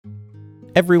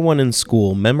Everyone in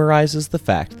school memorizes the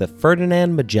fact that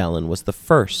Ferdinand Magellan was the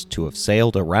first to have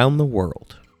sailed around the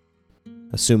world.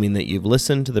 Assuming that you've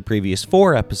listened to the previous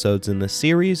 4 episodes in this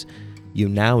series, you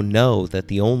now know that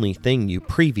the only thing you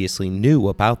previously knew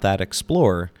about that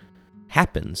explorer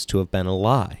happens to have been a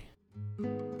lie.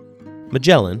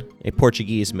 Magellan, a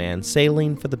Portuguese man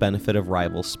sailing for the benefit of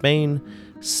rival Spain,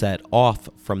 set off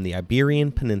from the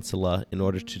Iberian Peninsula in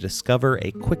order to discover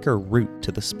a quicker route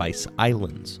to the Spice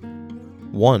Islands,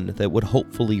 one that would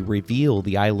hopefully reveal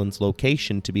the island's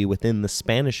location to be within the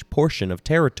Spanish portion of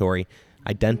territory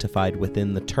identified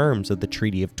within the terms of the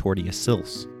Treaty of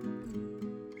Tordesillas.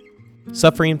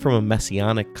 Suffering from a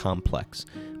messianic complex,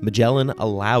 Magellan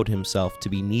allowed himself to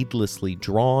be needlessly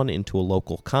drawn into a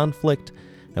local conflict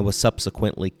and was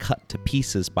subsequently cut to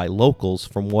pieces by locals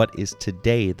from what is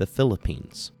today the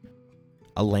Philippines,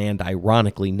 a land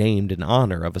ironically named in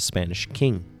honor of a Spanish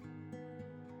king.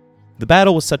 The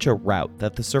battle was such a rout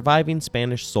that the surviving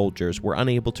Spanish soldiers were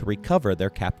unable to recover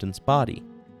their captain's body.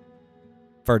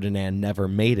 Ferdinand never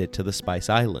made it to the Spice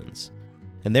Islands,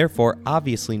 and therefore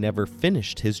obviously never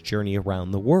finished his journey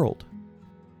around the world.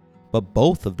 But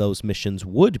both of those missions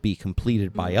would be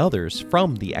completed by others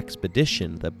from the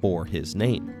expedition that bore his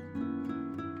name.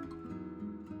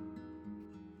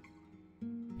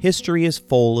 History is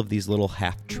full of these little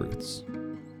half-truths,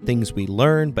 things we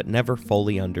learn but never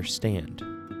fully understand.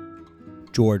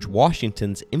 George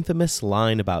Washington's infamous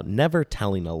line about never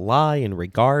telling a lie in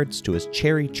regards to his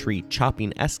cherry tree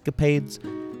chopping escapades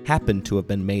happened to have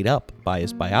been made up by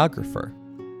his biographer.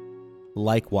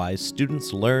 Likewise,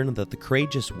 students learn that the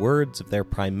courageous words of their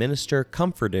Prime Minister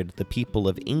comforted the people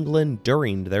of England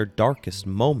during their darkest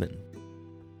moment.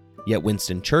 Yet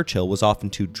Winston Churchill was often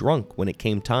too drunk when it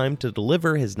came time to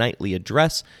deliver his nightly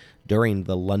address during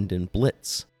the London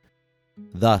Blitz.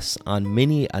 Thus, on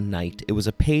many a night, it was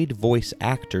a paid voice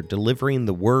actor delivering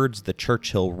the words that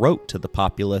Churchill wrote to the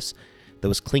populace that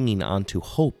was clinging on to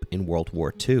hope in World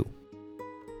War II.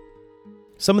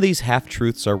 Some of these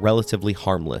half-truths are relatively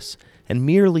harmless and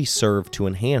merely serve to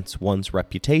enhance one's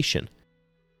reputation.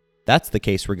 That's the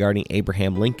case regarding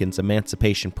Abraham Lincoln's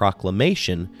Emancipation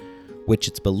Proclamation, which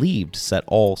it's believed set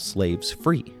all slaves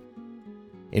free.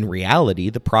 In reality,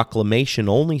 the proclamation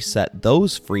only set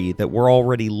those free that were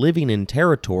already living in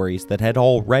territories that had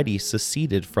already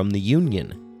seceded from the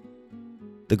Union.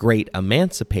 The great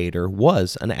emancipator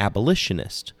was an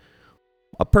abolitionist,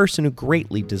 a person who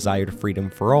greatly desired freedom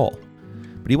for all,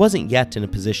 but he wasn't yet in a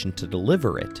position to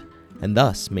deliver it, and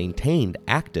thus maintained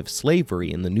active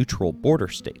slavery in the neutral border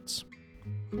states.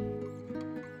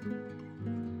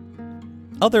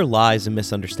 Other lies and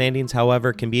misunderstandings,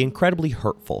 however, can be incredibly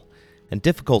hurtful and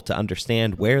difficult to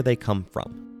understand where they come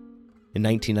from. In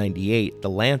 1998, The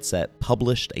Lancet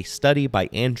published a study by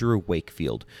Andrew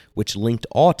Wakefield, which linked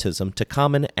autism to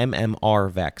common MMR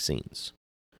vaccines.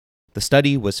 The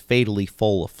study was fatally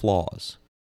full of flaws.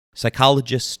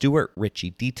 Psychologist Stuart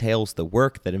Ritchie details the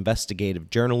work that investigative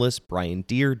journalist Brian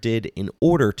Deere did in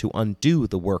order to undo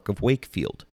the work of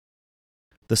Wakefield.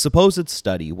 The supposed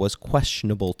study was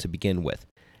questionable to begin with,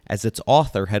 as its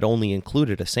author had only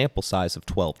included a sample size of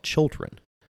 12 children.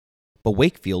 But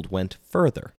Wakefield went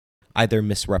further, either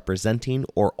misrepresenting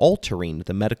or altering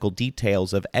the medical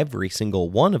details of every single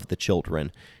one of the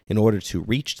children in order to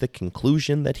reach the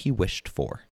conclusion that he wished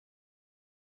for.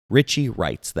 Ritchie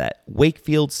writes that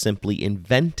Wakefield simply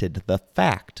invented the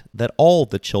fact that all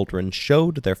the children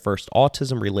showed their first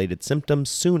autism-related symptoms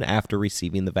soon after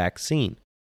receiving the vaccine,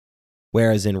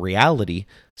 whereas in reality,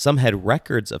 some had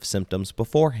records of symptoms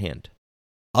beforehand.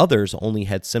 Others only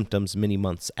had symptoms many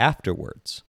months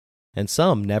afterwards, and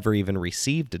some never even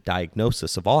received a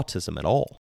diagnosis of autism at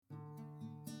all.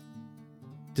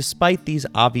 Despite these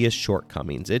obvious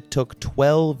shortcomings, it took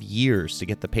 12 years to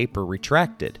get the paper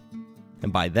retracted,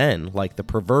 and by then, like the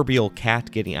proverbial cat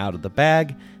getting out of the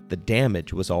bag, the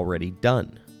damage was already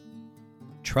done.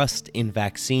 Trust in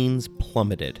vaccines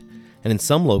plummeted, and in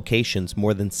some locations,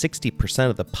 more than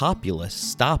 60% of the populace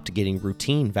stopped getting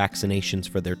routine vaccinations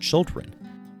for their children.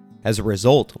 As a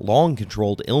result,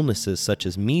 long-controlled illnesses such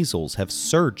as measles have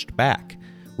surged back,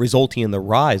 resulting in the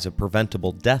rise of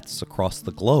preventable deaths across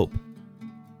the globe.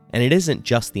 And it isn't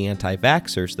just the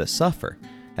anti-vaxxers that suffer,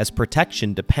 as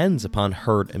protection depends upon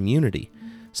herd immunity,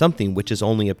 something which is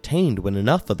only obtained when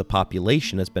enough of the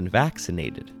population has been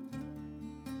vaccinated.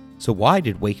 So why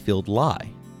did Wakefield lie?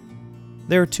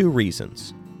 There are 2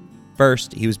 reasons.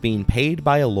 First, he was being paid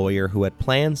by a lawyer who had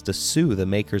plans to sue the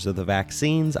makers of the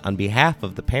vaccines on behalf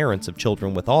of the parents of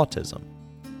children with autism.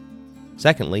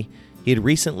 Secondly, he had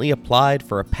recently applied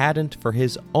for a patent for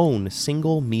his own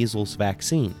single measles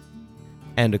vaccine,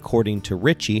 and according to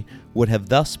Ritchie, would have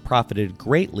thus profited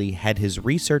greatly had his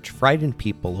research frightened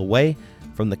people away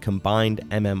from the combined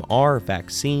MMR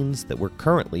vaccines that were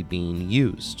currently being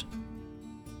used.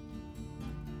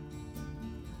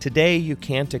 Today, you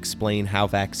can't explain how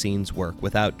vaccines work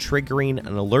without triggering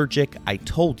an allergic "I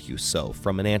told you so"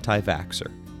 from an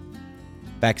anti-vaxxer.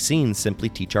 Vaccines simply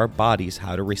teach our bodies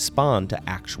how to respond to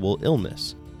actual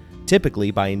illness,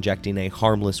 typically by injecting a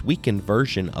harmless, weakened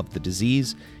version of the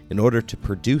disease in order to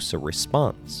produce a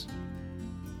response.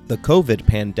 The COVID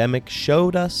pandemic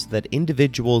showed us that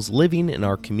individuals living in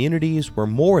our communities were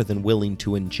more than willing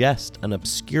to ingest an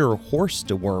obscure horse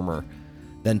dewormer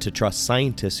than to trust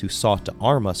scientists who sought to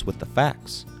arm us with the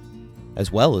facts,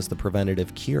 as well as the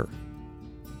preventative cure.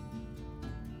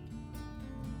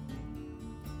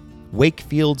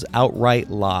 Wakefield's outright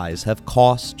lies have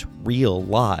cost real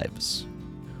lives,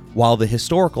 while the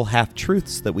historical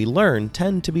half-truths that we learn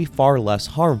tend to be far less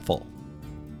harmful.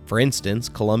 For instance,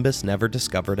 Columbus never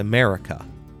discovered America,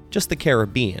 just the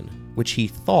Caribbean, which he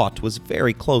thought was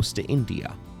very close to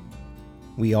India.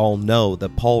 We all know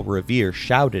that Paul Revere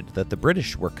shouted that the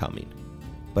British were coming,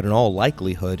 but in all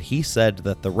likelihood he said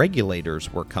that the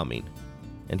regulators were coming,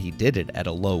 and he did it at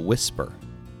a low whisper.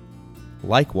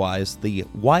 Likewise, the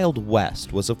Wild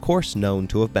West was of course known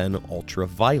to have been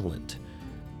ultra-violent,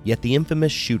 yet the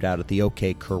infamous shootout at the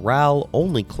OK Corral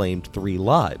only claimed 3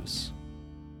 lives.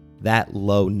 That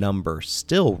low number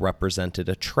still represented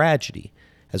a tragedy,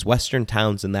 as Western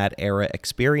towns in that era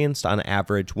experienced on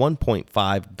average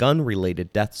 1.5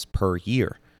 gun-related deaths per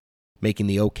year, making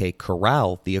the OK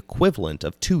Corral the equivalent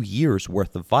of 2 years'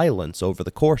 worth of violence over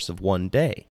the course of one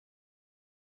day.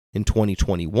 In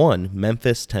 2021,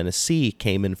 Memphis, Tennessee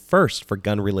came in first for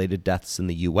gun-related deaths in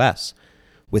the U.S.,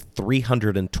 with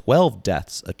 312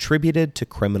 deaths attributed to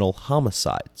criminal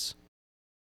homicides.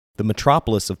 The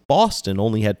metropolis of Boston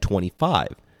only had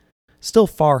 25, still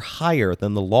far higher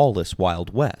than the lawless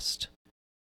Wild West.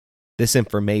 This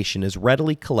information is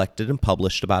readily collected and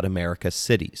published about America's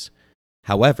cities.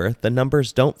 However, the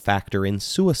numbers don't factor in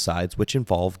suicides which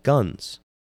involve guns.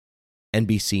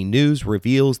 NBC News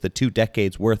reveals that 2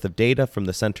 decades worth of data from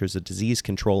the Centers of Disease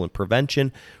Control and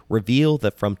Prevention reveal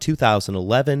that from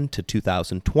 2011 to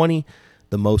 2020,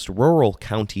 the most rural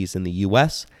counties in the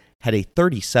U.S. had a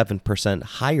 37%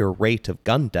 higher rate of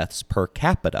gun deaths per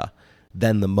capita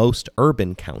than the most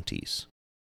urban counties.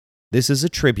 This is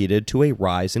attributed to a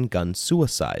rise in gun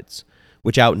suicides,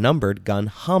 which outnumbered gun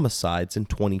homicides in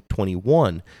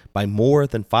 2021 by more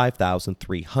than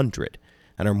 5,300,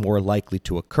 and are more likely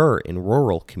to occur in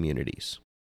rural communities.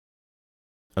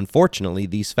 Unfortunately,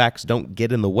 these facts don't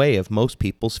get in the way of most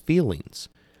people's feelings,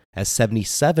 as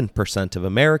 77% of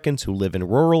Americans who live in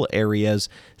rural areas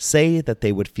say that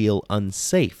they would feel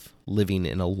unsafe living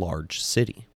in a large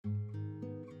city.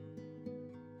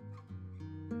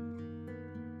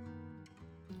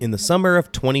 In the summer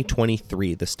of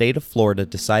 2023, the state of Florida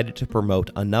decided to promote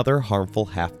another harmful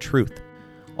half-truth,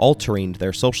 altering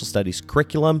their social studies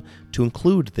curriculum to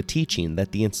include the teaching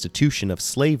that the institution of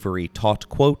slavery taught,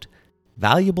 quote,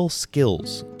 valuable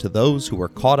skills to those who were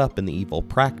caught up in the evil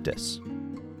practice.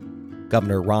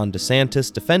 Governor Ron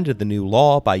DeSantis defended the new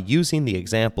law by using the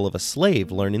example of a slave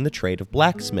learning the trade of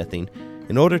blacksmithing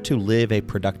in order to live a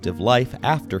productive life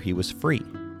after he was free.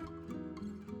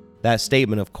 That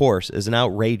statement, of course, is an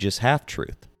outrageous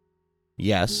half-truth.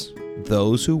 Yes,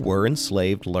 those who were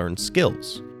enslaved learned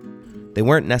skills. They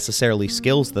weren't necessarily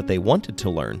skills that they wanted to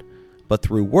learn, but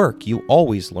through work you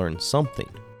always learn something.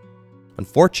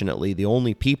 Unfortunately, the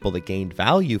only people that gained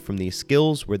value from these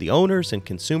skills were the owners and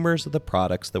consumers of the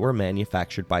products that were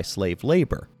manufactured by slave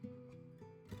labor.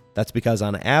 That's because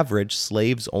on average,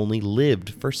 slaves only lived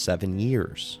for 7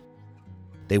 years.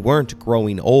 They weren't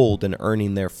growing old and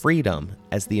earning their freedom,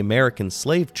 as the American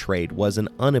slave trade was an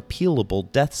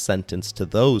unappealable death sentence to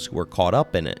those who were caught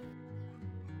up in it.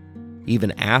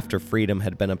 Even after freedom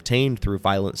had been obtained through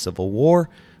violent civil war,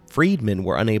 freedmen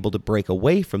were unable to break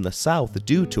away from the South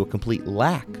due to a complete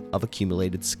lack of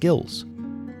accumulated skills.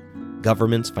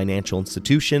 Governments, financial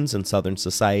institutions, and Southern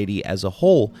society as a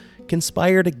whole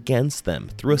conspired against them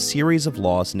through a series of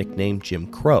laws nicknamed Jim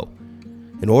Crow,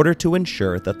 in order to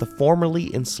ensure that the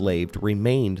formerly enslaved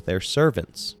remained their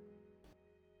servants.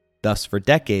 Thus, for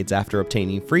decades after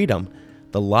obtaining freedom,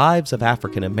 the lives of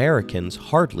African Americans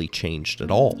hardly changed at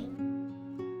all.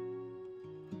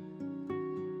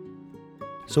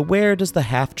 So where does the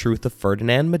half-truth of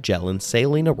Ferdinand Magellan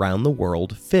sailing around the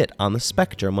world fit on the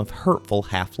spectrum of hurtful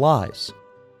half-lies?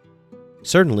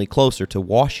 Certainly closer to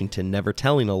Washington never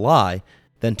telling a lie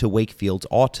than to Wakefield's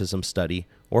autism study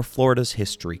or Florida's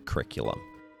history curriculum.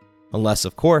 Unless,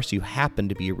 of course, you happen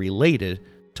to be related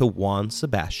to to Juan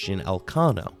Sebastian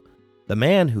Elcano, the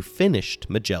man who finished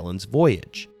Magellan's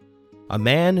voyage, a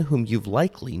man whom you've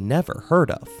likely never heard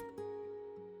of.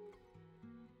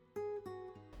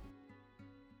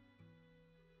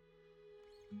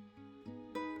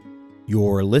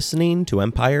 You're listening to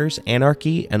Empires,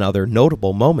 Anarchy, and Other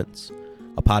Notable Moments,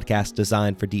 a podcast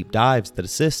designed for deep dives that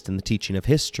assist in the teaching of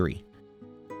history.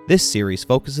 This series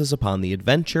focuses upon the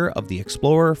adventure of the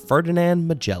explorer Ferdinand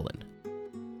Magellan.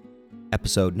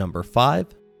 Episode number 5,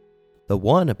 the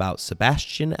one about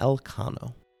Sebastian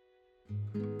Elcano.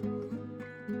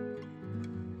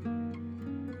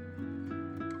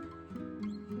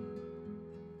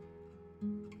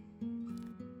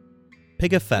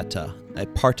 Pigafetta, a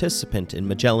participant in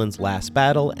Magellan's last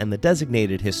battle and the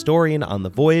designated historian on the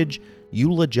voyage,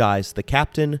 eulogized the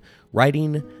captain,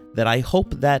 writing that I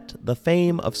hope that the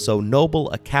fame of so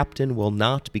noble a captain will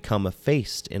not become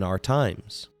effaced in our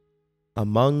times.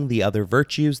 Among the other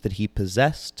virtues that he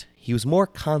possessed, he was more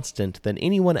constant than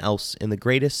anyone else in the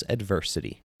greatest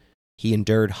adversity. He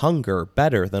endured hunger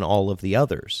better than all of the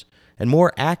others, and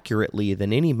more accurately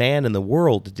than any man in the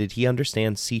world did he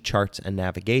understand sea charts and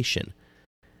navigation.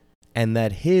 And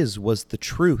that his was the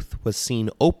truth was seen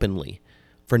openly,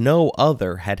 for no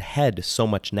other had so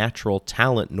much natural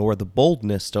talent nor the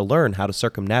boldness to learn how to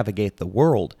circumnavigate the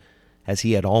world as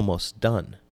he had almost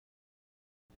done.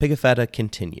 Pigafetta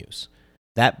continues.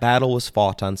 That battle was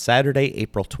fought on Saturday,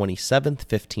 April 27th,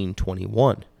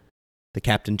 1521. The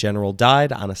Captain General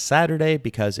died on a Saturday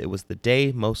because it was the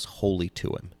day most holy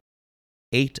to him.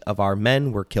 8 of our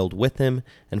men were killed with him,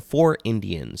 and 4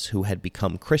 Indians who had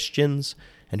become Christians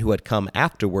and who had come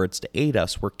afterwards to aid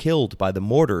us were killed by the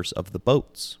mortars of the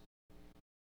boats.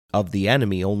 Of the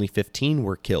enemy, only 15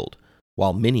 were killed,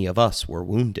 while many of us were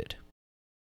wounded.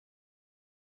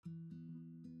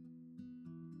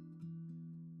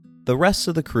 The rest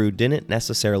of the crew didn't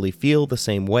necessarily feel the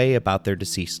same way about their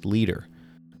deceased leader.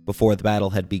 Before the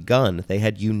battle had begun, they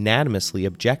had unanimously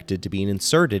objected to being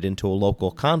inserted into a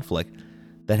local conflict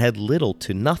that had little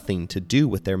to nothing to do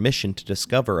with their mission to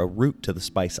discover a route to the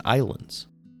Spice Islands.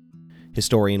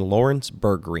 Historian Lawrence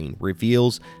Bergreen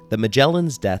reveals that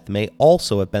Magellan's death may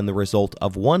also have been the result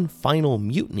of one final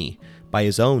mutiny by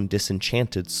his own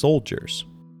disenchanted soldiers.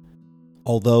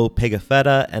 Although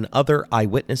Pigafetta and other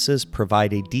eyewitnesses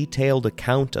provide a detailed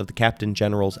account of the Captain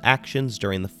General's actions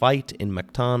during the fight in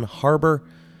Mactan Harbor,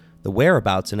 the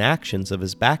whereabouts and actions of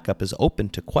his backup is open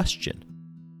to question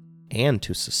and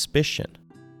to suspicion.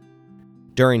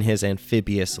 During his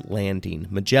amphibious landing,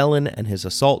 Magellan and his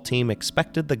assault team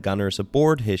expected the gunners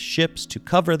aboard his ships to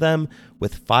cover them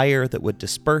with fire that would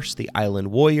disperse the island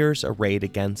warriors arrayed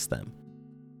against them.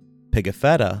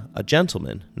 Pigafetta, a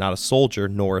gentleman, not a soldier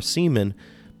nor a seaman,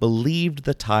 believed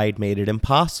the tide made it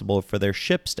impossible for their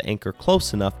ships to anchor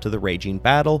close enough to the raging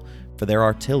battle for their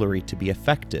artillery to be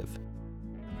effective.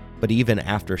 But even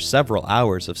after several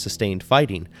hours of sustained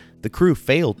fighting, the crew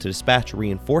failed to dispatch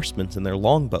reinforcements in their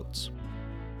longboats.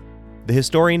 The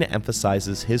historian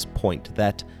emphasizes his point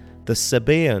that the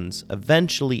Sabaeans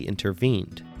eventually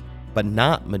intervened, but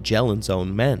not Magellan's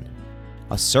own men,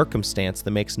 a circumstance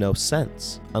that makes no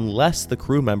sense unless the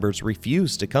crew members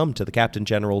refused to come to the Captain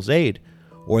General's aid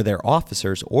or their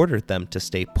officers ordered them to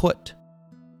stay put.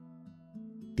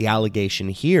 The allegation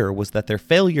here was that their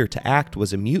failure to act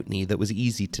was a mutiny that was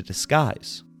easy to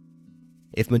disguise.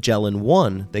 If Magellan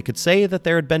won, they could say that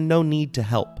there had been no need to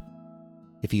help.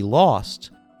 If he lost,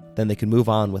 then they could move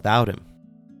on without him.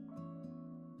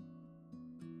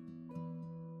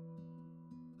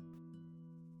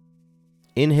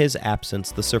 In his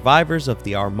absence, the survivors of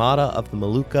the Armada of the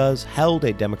Moluccas held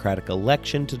a democratic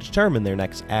election to determine their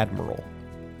next admiral.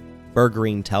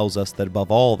 Bergreen tells us that above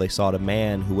all they sought a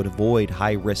man who would avoid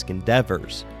high-risk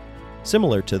endeavors,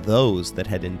 similar to those that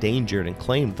had endangered and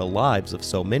claimed the lives of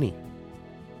so many.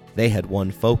 They had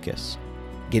one focus: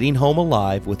 getting home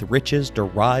alive with riches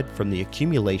derived from the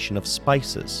accumulation of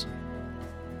spices.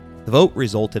 The vote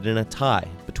resulted in a tie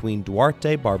between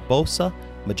Duarte Barbosa,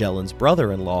 Magellan's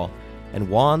brother-in-law, and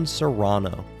Juan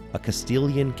Serrano, a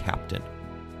Castilian captain.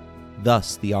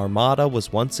 Thus, the Armada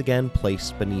was once again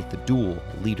placed beneath dual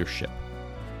leadership.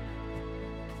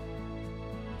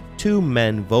 2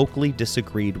 men vocally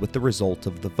disagreed with the result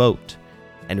of the vote.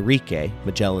 Enrique,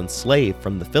 Magellan's slave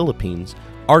from the Philippines,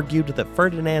 argued that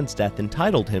Ferdinand's death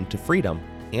entitled him to freedom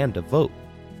and a vote.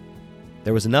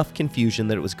 There was enough confusion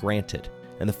that it was granted,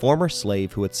 and the former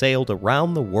slave who had sailed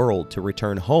around the world to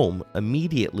return home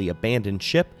immediately abandoned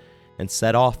ship and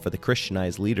set off for the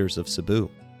Christianized leaders of Cebu.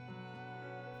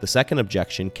 The second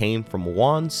objection came from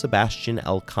Juan Sebastian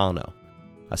Elcano,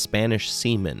 a Spanish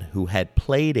seaman who had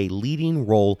played a leading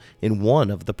role in one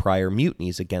of the prior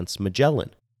mutinies against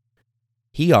Magellan.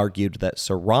 He argued that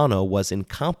Serrano was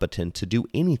incompetent to do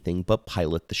anything but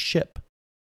pilot the ship.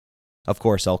 Of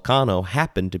course, Elcano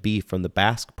happened to be from the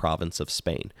Basque province of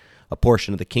Spain, a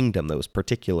portion of the kingdom that was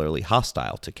particularly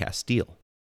hostile to Castile.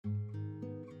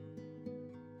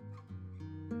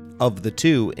 Of the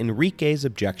two, Enrique's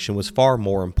objection was far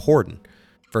more important,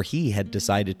 for he had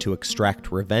decided to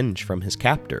extract revenge from his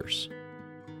captors.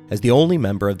 As the only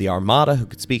member of the Armada who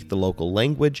could speak the local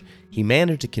language, he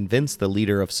managed to convince the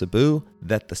leader of Cebu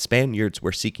that the Spaniards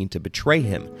were seeking to betray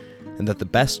him, and that the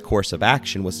best course of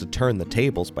action was to turn the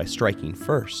tables by striking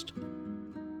first.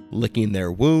 Licking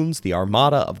their wounds, the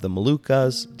Armada of the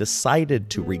Moluccas decided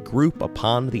to regroup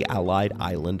upon the allied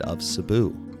island of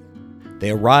Cebu.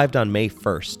 They arrived on May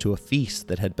 1st to a feast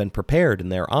that had been prepared in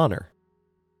their honor.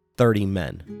 30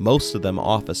 men, most of them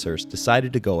officers,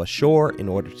 decided to go ashore in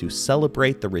order to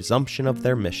celebrate the resumption of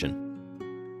their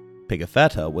mission.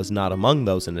 Pigafetta was not among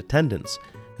those in attendance,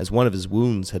 as one of his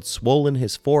wounds had swollen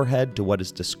his forehead to what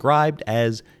is described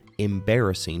as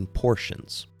embarrassing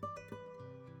portions.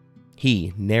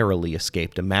 He narrowly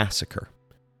escaped a massacre.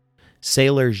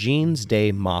 Sailor Gines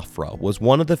de Mafra was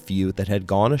one of the few that had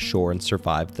gone ashore and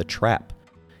survived the trap.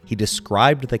 He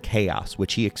described the chaos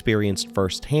which he experienced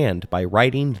firsthand by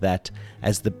writing that,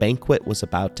 as the banquet was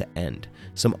about to end,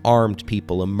 some armed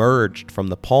people emerged from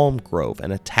the palm grove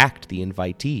and attacked the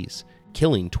invitees,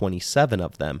 killing 27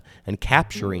 of them and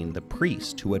capturing the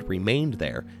priest who had remained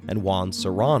there and Juan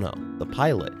Serrano, the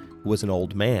pilot, who was an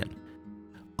old man.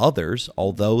 Others,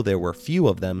 although there were few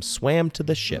of them, swam to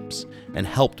the ships and,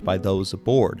 helped by those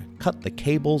aboard, cut the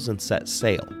cables and set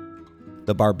sail.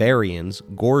 The barbarians,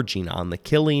 gorging on the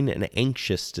killing and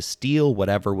anxious to steal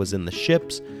whatever was in the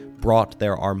ships, brought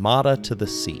their armada to the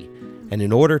sea, and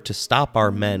in order to stop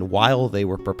our men while they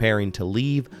were preparing to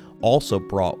leave, also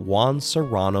brought Juan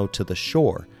Serrano to the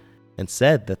shore, and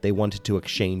said that they wanted to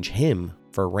exchange him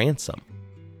for ransom.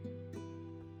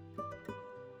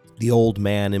 The old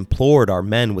man implored our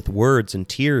men with words and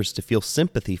tears to feel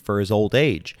sympathy for his old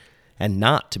age, and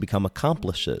not to become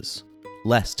accomplices,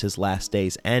 lest his last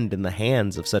days end in the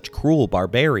hands of such cruel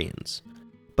barbarians,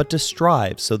 but to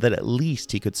strive so that at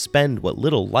least he could spend what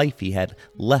little life he had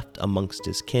left amongst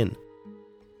his kin.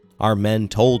 Our men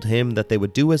told him that they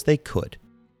would do as they could.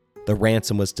 The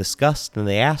ransom was discussed, and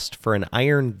they asked for an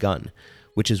iron gun,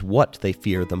 which is what they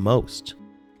fear the most.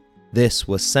 This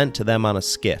was sent to them on a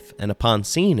skiff, and upon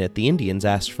seeing it, the Indians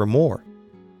asked for more.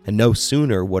 And no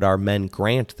sooner would our men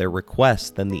grant their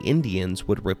request than the Indians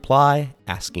would reply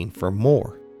asking for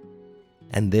more.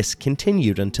 And this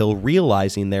continued until,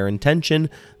 realizing their intention,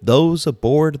 those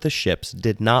aboard the ships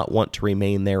did not want to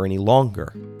remain there any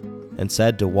longer, and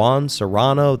said to Juan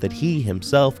Serrano that he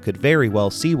himself could very well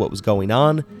see what was going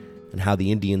on, and how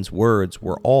the Indians' words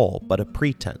were all but a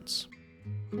pretense.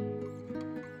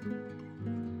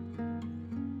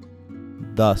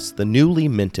 Thus, the newly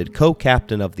minted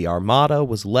co-captain of the Armada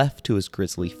was left to his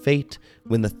grisly fate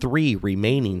when the 3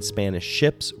 remaining Spanish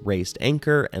ships raised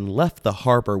anchor and left the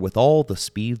harbor with all the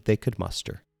speed they could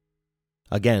muster.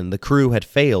 Again, the crew had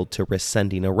failed to risk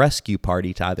sending a rescue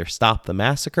party to either stop the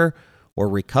massacre or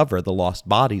recover the lost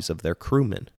bodies of their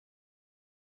crewmen.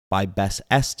 By best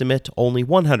estimate, only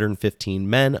 115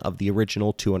 men of the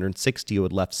original 260 who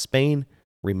had left Spain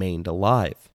remained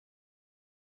alive.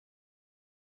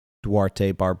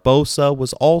 Duarte Barbosa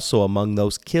was also among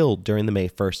those killed during the May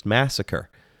 1st massacre.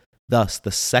 Thus,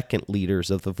 the second leaders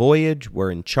of the voyage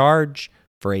were in charge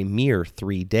for a mere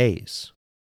 3 days.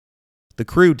 The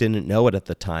crew didn't know it at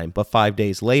the time, but 5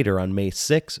 days later, on May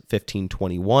 6,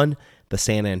 1521, the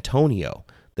San Antonio,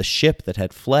 the ship that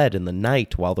had fled in the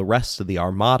night while the rest of the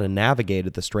Armada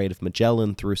navigated the Strait of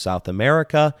Magellan through South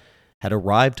America, had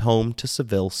arrived home to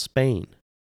Seville, Spain.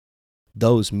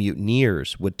 Those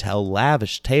mutineers would tell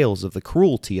lavish tales of the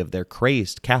cruelty of their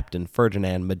crazed captain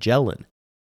Ferdinand Magellan.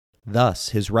 Thus,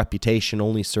 his reputation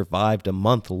only survived a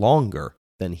month longer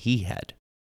than he had.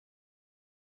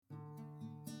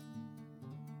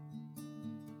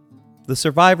 The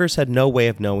survivors had no way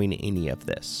of knowing any of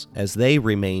this, as they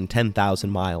remained 10,000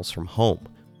 miles from home.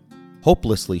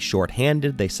 Hopelessly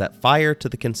short-handed, they set fire to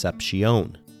the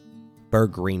Concepcion.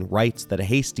 Berggreen writes that a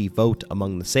hasty vote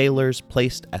among the sailors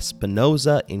placed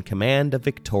Espinosa in command of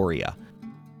Victoria,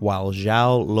 while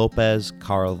João Lopes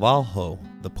Carvalho,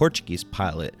 the Portuguese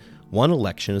pilot, won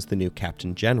election as the new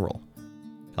captain general.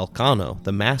 Elcano,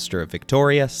 the master of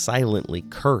Victoria, silently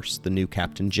cursed the new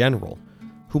captain general,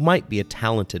 who might be a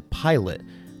talented pilot,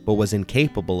 but was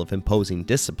incapable of imposing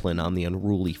discipline on the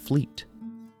unruly fleet.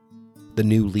 The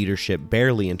new leadership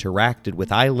barely interacted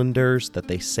with islanders that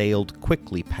they sailed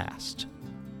quickly past,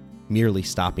 merely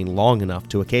stopping long enough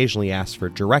to occasionally ask for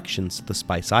directions to the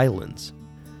Spice Islands,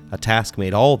 a task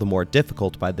made all the more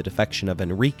difficult by the defection of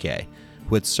Enrique,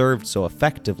 who had served so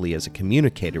effectively as a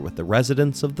communicator with the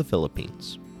residents of the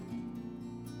Philippines.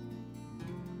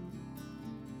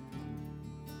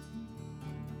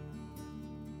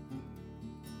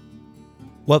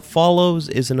 What follows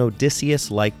is an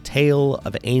Odysseus-like tale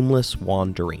of aimless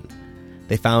wandering.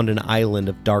 They found an island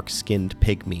of dark-skinned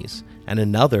pygmies, and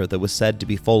another that was said to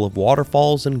be full of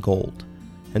waterfalls and gold,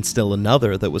 and still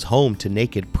another that was home to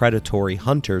naked predatory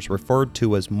hunters referred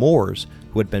to as Moors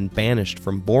who had been banished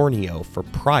from Borneo for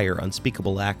prior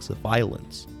unspeakable acts of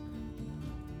violence.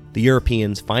 The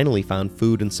Europeans finally found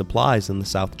food and supplies in the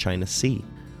South China Sea,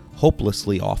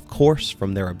 hopelessly off course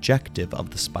from their objective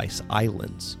of the Spice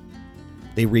Islands.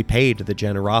 They repaid the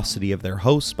generosity of their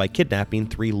hosts by kidnapping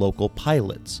 3 local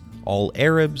pilots, all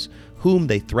Arabs, whom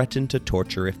they threatened to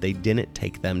torture if they didn't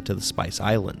take them to the Spice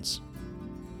Islands.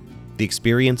 The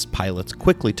experienced pilots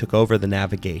quickly took over the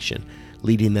navigation,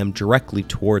 leading them directly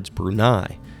towards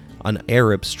Brunei, an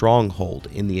Arab stronghold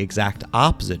in the exact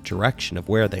opposite direction of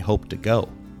where they hoped to go.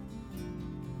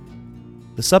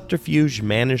 The subterfuge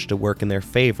managed to work in their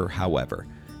favor, however,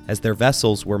 as their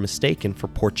vessels were mistaken for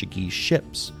Portuguese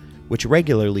ships, which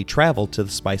regularly traveled to the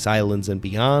Spice Islands and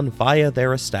beyond via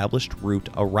their established route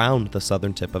around the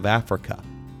southern tip of Africa.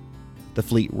 The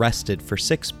fleet rested for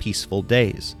 6 peaceful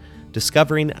days,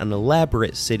 discovering an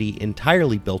elaborate city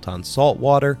entirely built on salt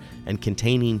water and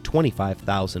containing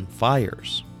 25,000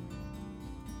 fires.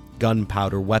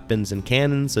 Gunpowder weapons and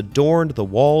cannons adorned the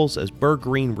walls as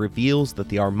Bergreen reveals that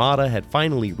the Armada had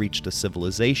finally reached a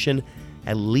civilization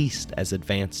at least as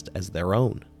advanced as their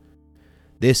own.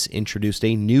 This introduced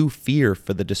a new fear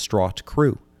for the distraught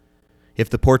crew. If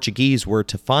the Portuguese were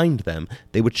to find them,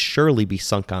 they would surely be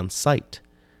sunk on sight.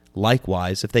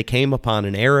 Likewise, if they came upon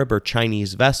an Arab or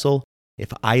Chinese vessel,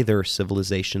 if either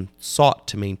civilization sought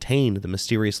to maintain the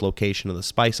mysterious location of the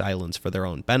Spice Islands for their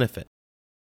own benefit.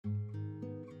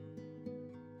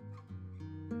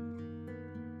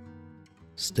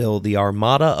 Still, the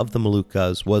Armada of the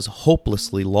Moluccas was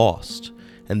hopelessly lost,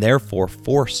 and therefore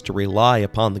forced to rely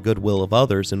upon the goodwill of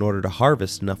others in order to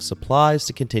harvest enough supplies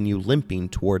to continue limping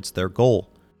towards their goal.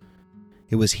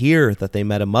 It was here that they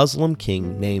met a Muslim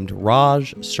king named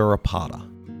Raj Surapada.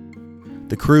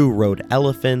 The crew rode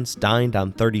elephants, dined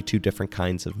on 32 different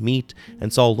kinds of meat,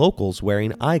 and saw locals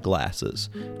wearing eyeglasses,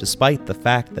 despite the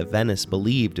fact that Venice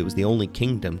believed it was the only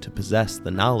kingdom to possess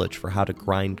the knowledge for how to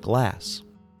grind glass.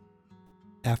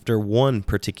 After one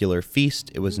particular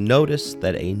feast, it was noticed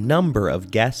that a number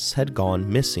of guests had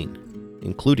gone missing,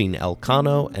 including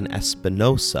Elcano and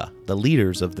Espinosa, the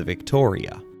leaders of the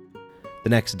Victoria. The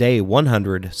next day,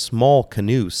 100 small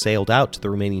canoes sailed out to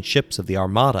the remaining ships of the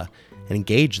Armada and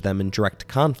engaged them in direct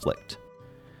conflict.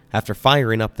 After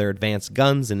firing up their advanced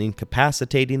guns and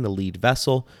incapacitating the lead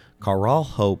vessel,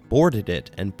 Carvalho boarded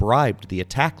it and bribed the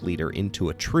attack leader into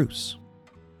a truce.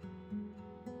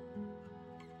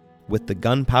 With the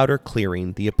gunpowder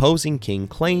clearing, the opposing king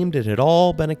claimed it had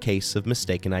all been a case of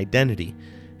mistaken identity,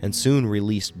 and soon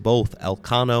released both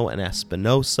Elcano and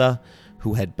Espinosa,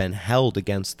 who had been held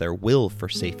against their will for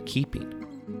safekeeping.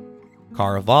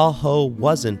 Carvalho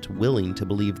wasn't willing to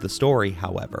believe the story,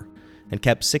 however, and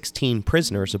kept 16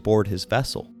 prisoners aboard his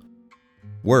vessel.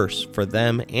 Worse, for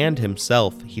them and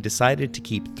himself, he decided to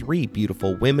keep 3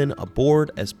 beautiful women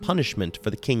aboard as punishment for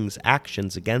the king's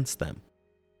actions against them.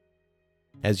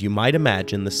 As you might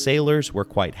imagine, the sailors were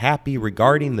quite happy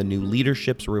regarding the new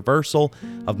leadership's reversal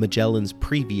of Magellan's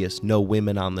previous no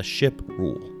women on the ship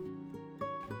rule.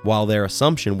 While their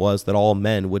assumption was that all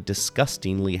men would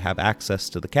disgustingly have access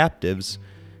to the captives,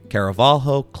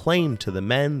 Carvalho claimed to the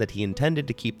men that he intended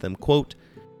to keep them, quote,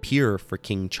 pure for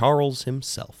King Charles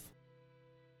himself.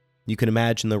 You can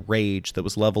imagine the rage that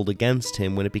was leveled against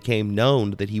him when it became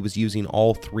known that he was using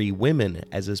all 3 women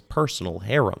as his personal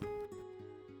harem.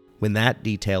 When that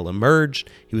detail emerged,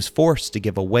 he was forced to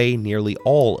give away nearly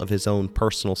all of his own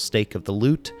personal stake of the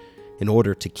loot in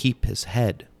order to keep his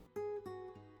head.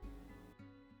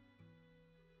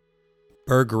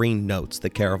 Bergreen notes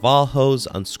that Carvalho's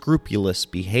unscrupulous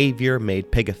behavior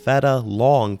made Pigafetta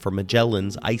long for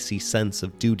Magellan's icy sense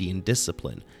of duty and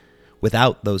discipline.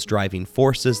 Without those driving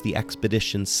forces, the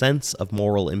expedition's sense of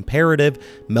moral imperative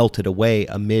melted away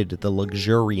amid the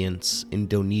luxurious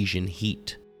Indonesian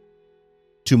heat.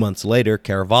 2 months later,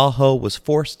 Carvalho was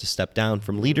forced to step down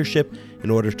from leadership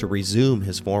in order to resume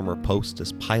his former post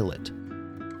as pilot.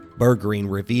 Bergreen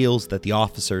reveals that the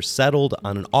officers settled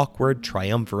on an awkward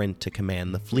triumvirate to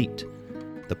command the fleet.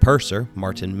 The purser,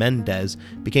 Martin Mendez,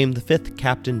 became the 5th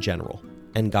Captain General,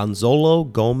 and Gonzalo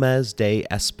Gomez de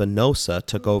Espinosa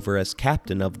took over as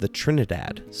captain of the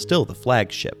Trinidad, still the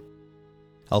flagship.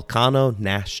 Elcano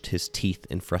gnashed his teeth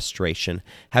in frustration,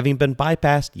 having been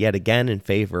bypassed yet again in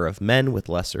favor of men with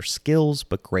lesser skills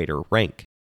but greater rank.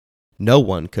 No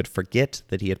one could forget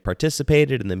that he had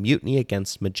participated in the mutiny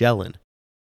against Magellan,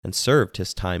 and served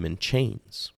his time in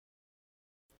chains.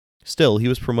 Still, he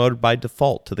was promoted by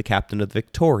default to the captain of the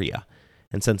Victoria,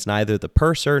 and since neither the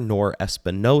purser nor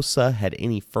Espinosa had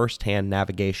any first-hand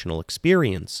navigational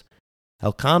experience,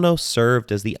 Elcano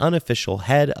served as the unofficial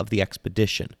head of the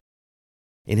expedition.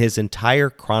 In his entire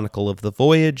chronicle of the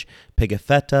voyage,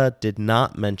 Pigafetta did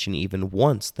not mention even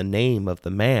once the name of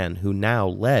the man who now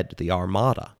led the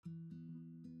armada.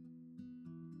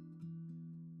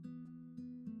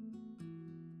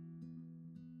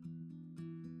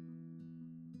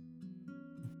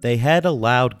 They had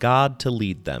allowed God to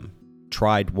lead them,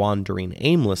 tried wandering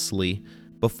aimlessly,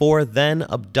 before then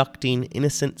abducting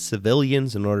innocent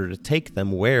civilians in order to take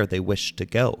them where they wished to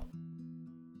go.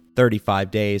 35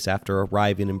 days after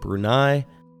arriving in Brunei,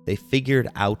 they figured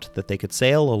out that they could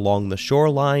sail along the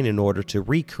shoreline in order to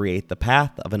recreate the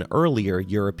path of an earlier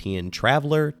European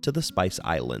traveler to the Spice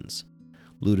Islands,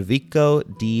 Ludovico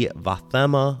di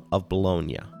Vathema of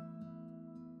Bologna.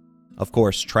 Of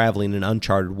course, traveling in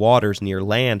uncharted waters near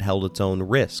land held its own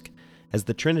risk, as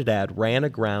the Trinidad ran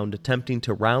aground attempting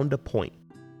to round a point.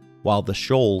 While the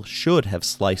shoal should have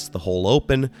sliced the hole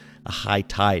open, a high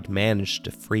tide managed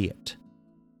to free it.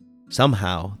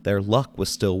 Somehow, their luck was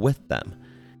still with them,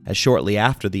 as shortly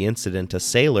after the incident a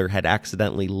sailor had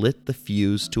accidentally lit the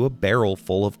fuse to a barrel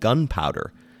full of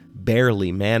gunpowder,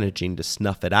 barely managing to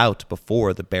snuff it out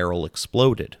before the barrel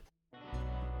exploded.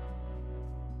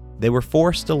 They were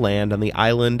forced to land on the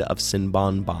island of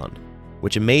Sinbonbon,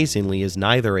 which amazingly is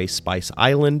neither a spice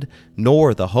island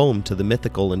nor the home to the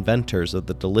mythical inventors of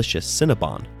the delicious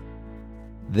Cinnabon.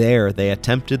 There they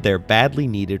attempted their badly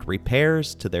needed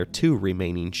repairs to their 2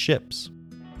 remaining ships.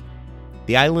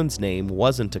 The island's name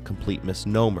wasn't a complete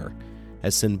misnomer,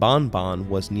 as Sinbonbon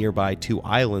was nearby 2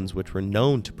 islands which were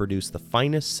known to produce the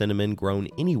finest cinnamon grown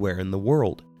anywhere in the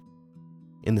world.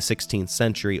 In the 16th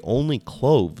century, only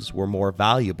cloves were more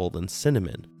valuable than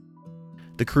cinnamon.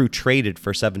 The crew traded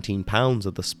for 17 pounds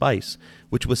of the spice,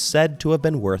 which was said to have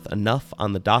been worth enough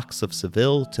on the docks of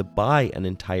Seville to buy an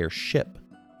entire ship.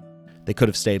 They could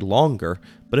have stayed longer,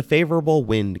 but a favorable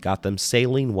wind got them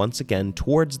sailing once again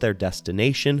towards their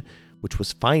destination, which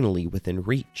was finally within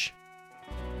reach.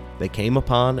 They came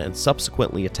upon and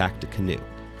subsequently attacked a canoe,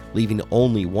 leaving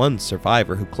only one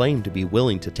survivor who claimed to be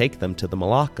willing to take them to the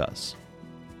Moluccas.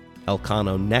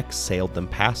 Elcano next sailed them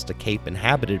past a cape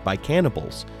inhabited by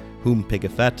cannibals, whom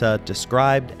Pigafetta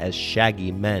described as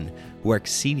shaggy men who are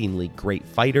exceedingly great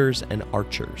fighters and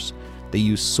archers. They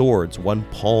use swords 1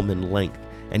 palm in length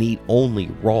and eat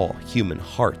only raw human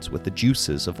hearts with the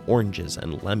juices of oranges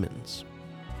and lemons.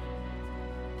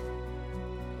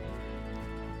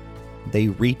 They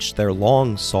reached their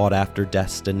long sought-after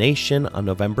destination on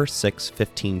November 6,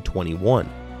 1521.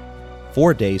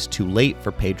 4 days too late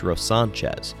for Pedro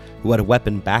Sanchez, who had a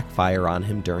weapon backfire on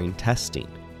him during testing,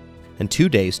 and 2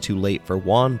 days too late for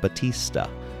Juan Batista,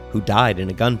 who died in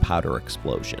a gunpowder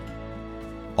explosion.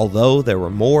 Although there were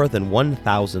more than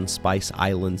 1,000 spice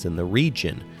islands in the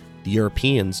region, the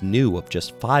Europeans knew of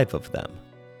just 5 of them.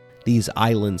 These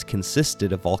islands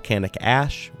consisted of volcanic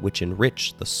ash, which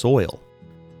enriched the soil.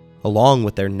 Along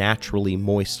with their naturally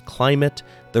moist climate,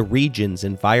 the region's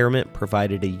environment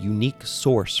provided a unique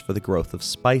source for the growth of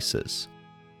spices.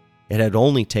 It had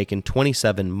only taken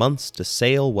 27 months to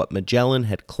sail what Magellan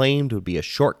had claimed would be a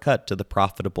shortcut to the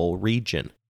profitable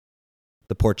region.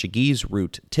 The Portuguese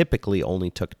route typically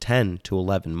only took 10 to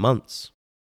 11 months.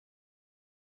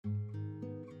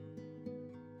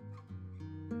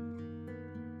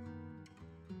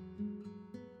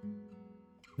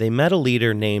 They met a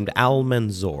leader named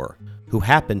Almanzor, who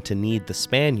happened to need the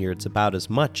Spaniards about as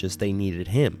much as they needed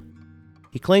him.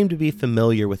 He claimed to be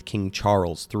familiar with King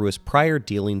Charles through his prior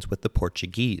dealings with the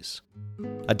Portuguese.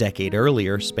 A decade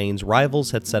earlier, Spain's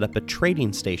rivals had set up a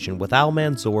trading station with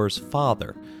Almanzor's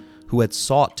father, who had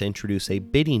sought to introduce a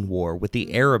bidding war with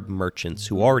the Arab merchants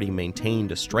who already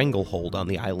maintained a stranglehold on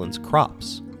the island's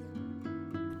crops.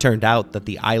 It turned out that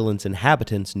the island's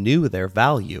inhabitants knew their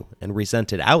value and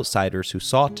resented outsiders who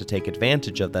sought to take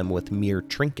advantage of them with mere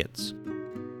trinkets.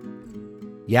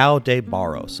 João de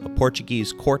Barros, a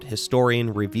Portuguese court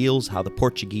historian, reveals how the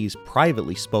Portuguese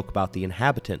privately spoke about the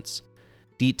inhabitants,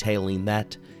 detailing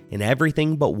that, in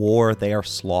everything but war, they are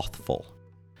slothful.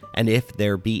 and if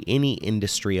there be any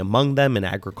industry among them in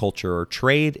agriculture or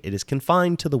trade, it is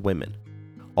confined to the women.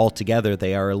 Altogether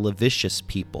they are a lascivious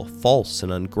people, false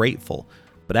and ungrateful,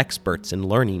 but experts in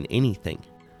learning anything.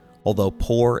 Although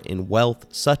poor in wealth,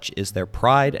 such is their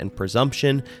pride and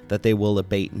presumption that they will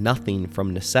abate nothing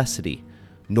from necessity,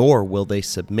 nor will they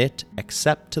submit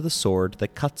except to the sword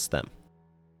that cuts them.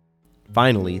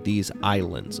 Finally, these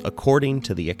islands, according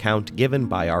to the account given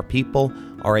by our people,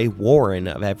 are a warren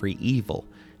of every evil,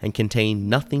 and contain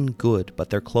nothing good but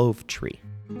their clove tree.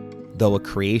 Though a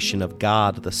creation of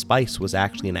God, the spice was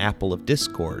actually an apple of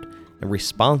discord, and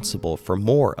responsible for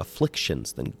more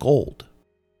afflictions than gold.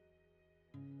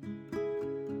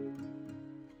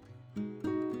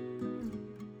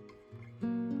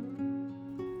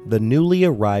 The newly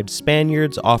arrived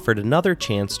Spaniards offered another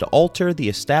chance to alter the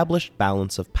established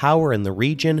balance of power in the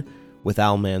region, with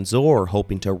Almanzor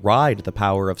hoping to ride the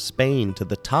power of Spain to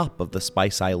the top of the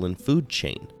Spice Island food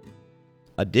chain.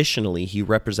 Additionally, he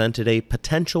represented a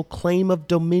potential claim of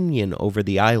dominion over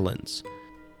the islands,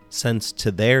 since to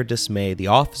their dismay the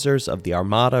officers of the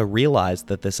Armada realized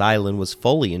that this island was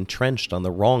fully entrenched on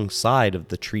the wrong side of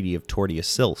the Treaty of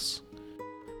Tordesillas.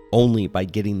 Only by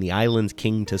getting the island's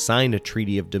king to sign a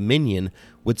treaty of dominion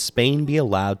would Spain be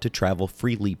allowed to travel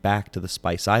freely back to the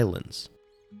Spice Islands.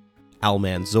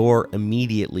 Almanzor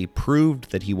immediately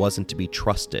proved that he wasn't to be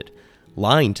trusted,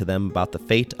 lying to them about the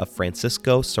fate of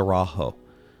Francisco Sarajo,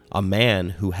 a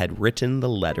man who had written the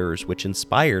letters which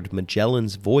inspired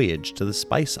Magellan's voyage to the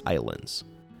Spice Islands.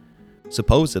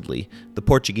 Supposedly, the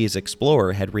Portuguese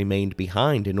explorer had remained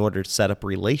behind in order to set up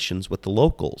relations with the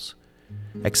locals,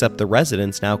 except the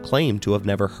residents now claimed to have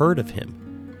never heard of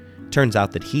him. Turns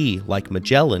out that he, like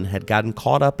Magellan, had gotten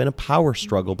caught up in a power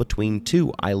struggle between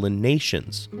two island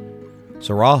nations.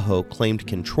 Sarajo claimed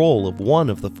control of one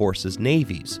of the force's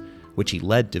navies, which he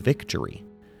led to victory.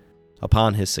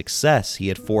 Upon his success, he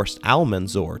had forced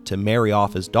Almanzor to marry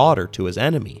off his daughter to his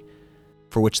enemy,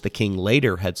 for which the king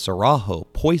later had Sarajo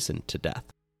poisoned to death.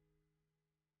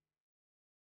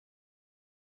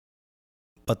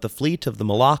 But the fleet of the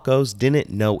Moluccos didn't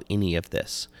know any of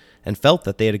this, and felt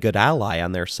that they had a good ally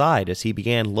on their side as he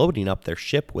began loading up their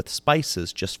ship with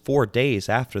spices just 4 days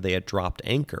after they had dropped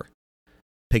anchor.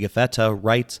 Pigafetta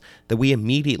writes that we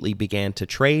immediately began to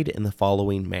trade in the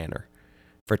following manner.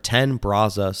 For 10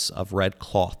 brazas of red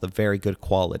cloth of very good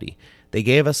quality, they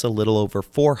gave us a little over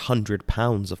 400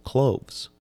 pounds of cloves.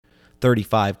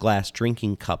 35 glass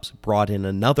drinking cups brought in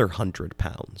another 100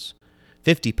 pounds.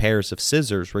 50 pairs of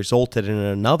scissors resulted in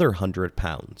another 100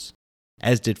 pounds,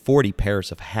 as did 40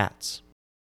 pairs of hats.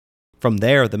 From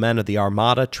there, the men of the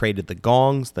Armada traded the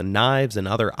gongs, the knives, and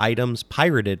other items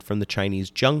pirated from the Chinese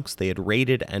junks they had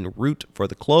raided en route for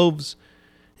the cloves.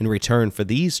 In return for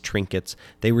these trinkets,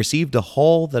 they received a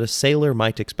haul that a sailor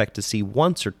might expect to see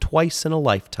once or twice in a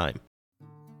lifetime.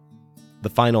 The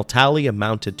final tally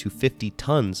amounted to 50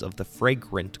 tons of the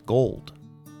fragrant gold.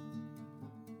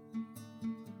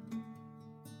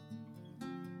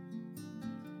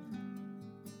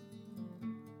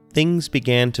 Things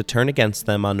began to turn against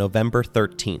them on November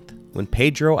 13th, when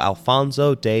Pedro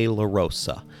Alfonso de la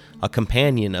Rosa, a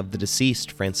companion of the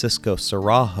deceased Francisco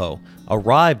Sarajo,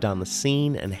 arrived on the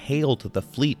scene and hailed the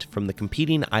fleet from the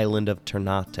competing island of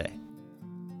Ternate.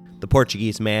 The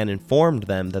Portuguese man informed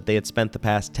them that they had spent the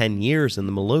past 10 years in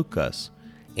the Moluccas,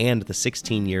 and the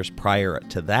 16 years prior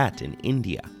to that in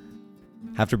India.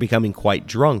 After becoming quite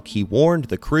drunk, he warned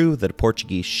the crew that a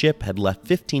Portuguese ship had left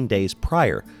 15 days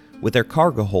prior, with their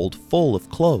cargo hold full of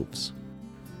cloves.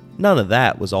 None of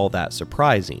that was all that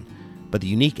surprising, but the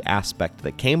unique aspect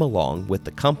that came along with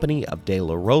the company of De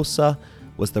La Rosa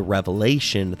was the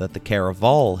revelation that the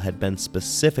Caraval had been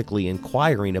specifically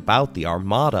inquiring about the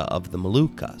Armada of the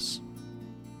Moluccas.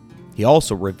 He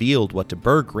also revealed what to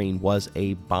Bergreen was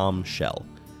a bombshell,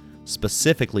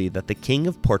 specifically that the King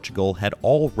of Portugal had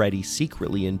already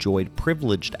secretly enjoyed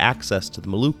privileged access to the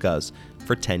Moluccas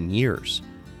for 10 years.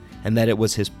 And that it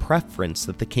was his preference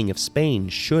that the King of Spain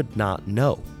should not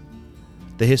know.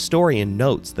 The historian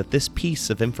notes that this piece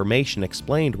of information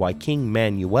explained why King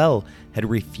Manuel had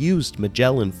refused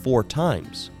Magellan 4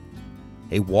 times.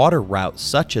 A water route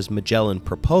such as Magellan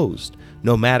proposed,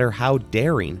 no matter how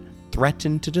daring,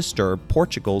 threatened to disturb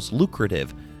Portugal's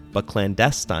lucrative but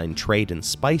clandestine trade in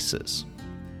spices.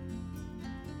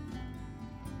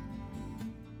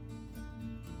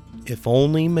 If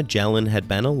only Magellan had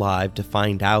been alive to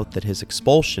find out that his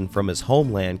expulsion from his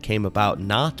homeland came about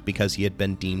not because he had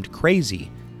been deemed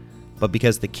crazy, but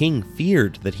because the king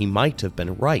feared that he might have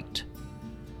been right.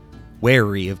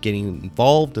 Wary of getting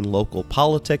involved in local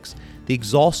politics, the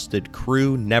exhausted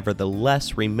crew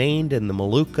nevertheless remained in the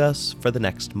Moluccas for the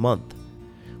next month,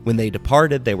 When they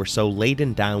departed, they were so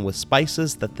laden down with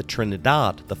spices that the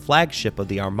Trinidad, the flagship of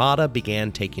the Armada,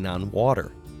 began taking on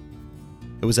water.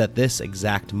 It was at this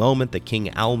exact moment that King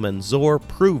Almanzor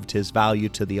proved his value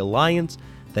to the alliance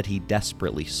that he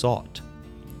desperately sought,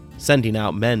 sending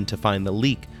out men to find the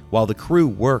leak while the crew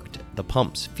worked the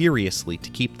pumps furiously to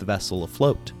keep the vessel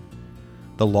afloat.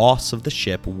 The loss of the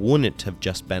ship wouldn't have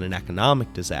just been an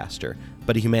economic disaster,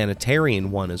 but a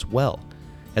humanitarian one as well,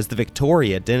 as the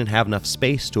Victoria didn't have enough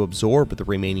space to absorb the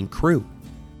remaining crew.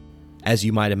 As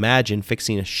you might imagine,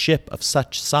 fixing a ship of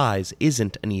such size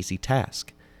isn't an easy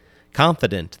task.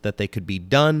 Confident that they could be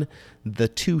done, the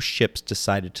two ships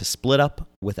decided to split up,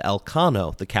 with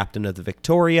Elcano, the captain of the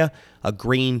Victoria,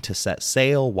 agreeing to set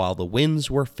sail while the winds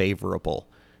were favorable,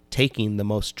 taking the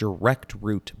most direct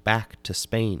route back to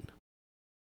Spain.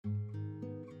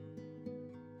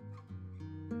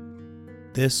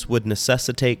 This would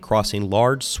necessitate crossing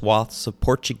large swaths of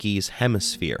Portuguese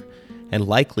hemisphere, and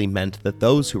likely meant that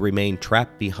those who remained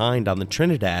trapped behind on the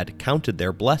Trinidad counted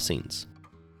their blessings.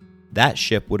 That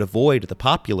ship would avoid the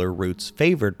popular routes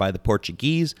favored by the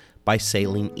Portuguese by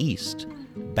sailing east,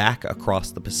 back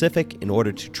across the Pacific in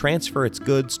order to transfer its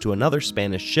goods to another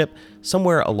Spanish ship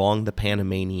somewhere along the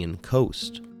Panamanian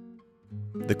coast.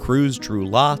 The crews drew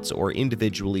lots or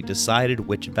individually decided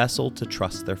which vessel to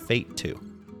trust their fate to.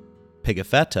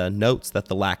 Pigafetta notes that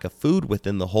the lack of food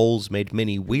within the holds made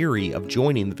many weary of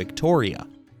joining the Victoria.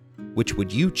 Which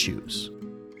would you choose?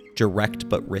 Direct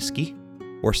but risky,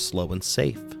 or slow and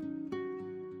safe?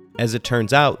 As it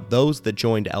turns out, those that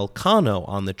joined Elcano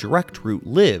on the direct route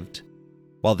lived,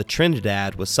 while the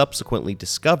Trinidad was subsequently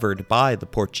discovered by the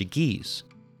Portuguese.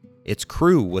 Its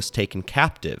crew was taken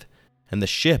captive, and the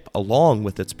ship, along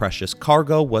with its precious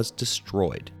cargo, was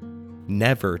destroyed,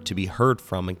 never to be heard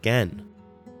from again.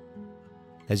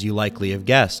 As you likely have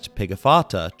guessed,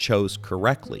 Pigafetta chose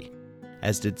correctly,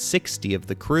 as did 60 of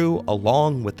the crew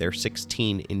along with their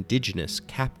 16 indigenous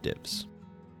captives.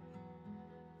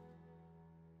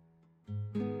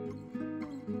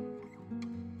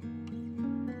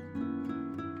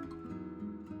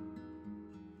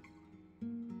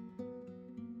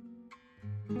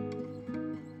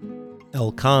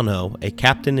 Elcano, a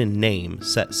captain in name,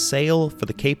 set sail for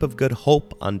the Cape of Good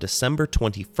Hope on December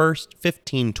 21st,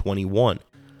 1521,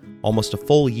 almost a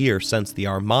full year since the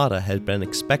Armada had been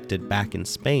expected back in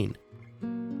Spain.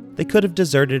 They could have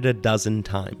deserted a dozen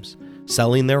times,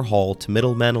 selling their haul to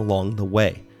middlemen along the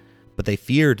way, but they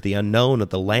feared the unknown of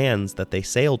the lands that they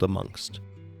sailed amongst,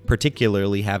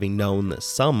 particularly having known that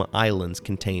some islands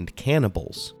contained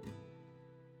cannibals.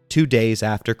 2 days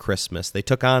after Christmas, they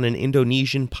took on an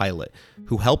Indonesian pilot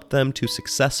who helped them to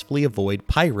successfully avoid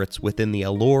pirates within the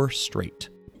Alor Strait.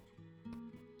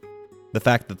 The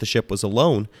fact that the ship was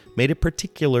alone made it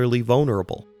particularly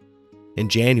vulnerable. In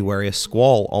January, a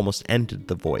squall almost ended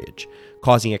the voyage,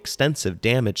 causing extensive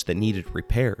damage that needed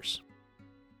repairs.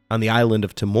 On the island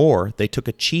of Timor, they took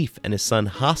a chief and his son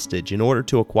hostage in order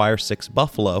to acquire 6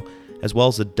 buffalo, as well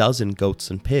as a dozen goats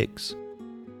and pigs.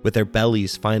 With their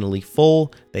bellies finally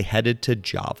full, they headed to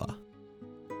Java.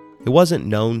 It wasn't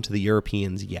known to the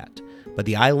Europeans yet, but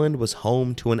the island was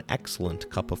home to an excellent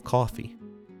cup of coffee.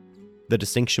 The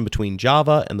distinction between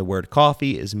Java and the word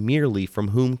coffee is merely from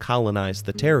whom colonized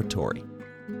the territory.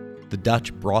 The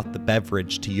Dutch brought the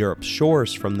beverage to Europe's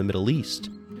shores from the Middle East,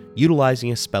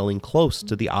 utilizing a spelling close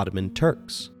to the Ottoman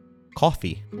Turks,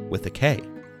 coffee with a K.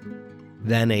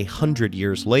 Then 100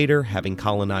 years later, having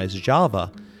colonized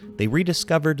Java, they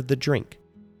rediscovered the drink,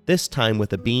 this time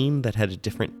with a bean that had a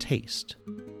different taste.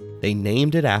 They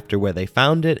named it after where they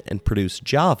found it and produced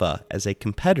Java as a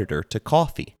competitor to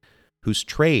coffee, whose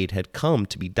trade had come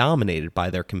to be dominated by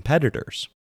their competitors.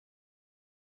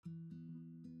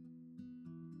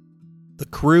 The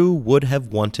crew would have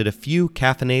wanted a few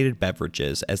caffeinated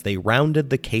beverages as they rounded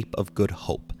the Cape of Good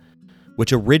Hope,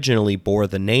 which originally bore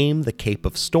the name the Cape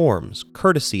of Storms,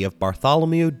 courtesy of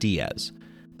Bartholomew Diaz,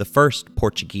 the first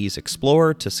Portuguese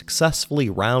explorer to successfully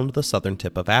round the southern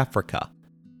tip of Africa.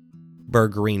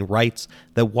 Bergerine writes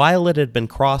that while it had been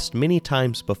crossed many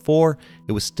times before,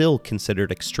 it was still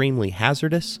considered extremely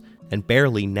hazardous and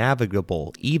barely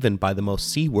navigable even by the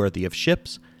most seaworthy of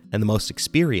ships and the most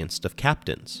experienced of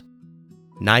captains.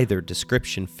 Neither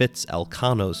description fits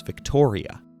Elcano's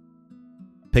Victoria.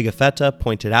 Pigafetta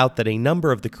pointed out that a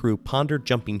number of the crew pondered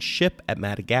jumping ship at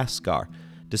Madagascar,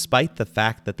 despite the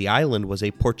fact that the island was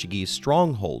a Portuguese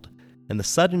stronghold, and the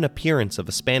sudden appearance of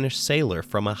a Spanish sailor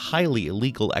from a highly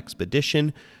illegal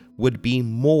expedition would be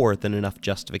more than enough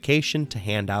justification to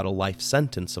hand out a life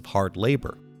sentence of hard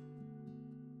labor.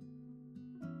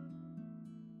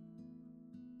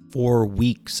 For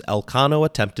weeks, Elcano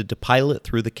attempted to pilot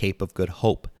through the Cape of Good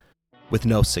Hope, With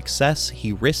no success,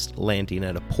 he risked landing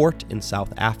at a port in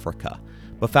South Africa,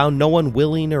 but found no one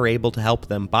willing or able to help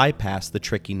them bypass the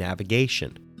tricky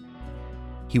navigation.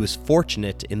 He was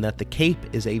fortunate in that the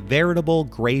Cape is a veritable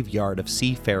graveyard of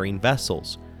seafaring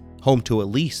vessels, home to at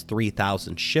least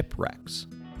 3,000 shipwrecks.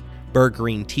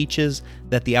 Bergreen teaches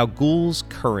that the Agul's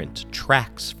current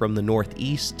tracks from the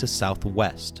northeast to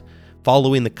southwest,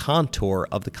 following the contour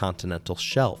of the continental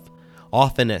shelf,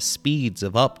 often at speeds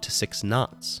of up to 6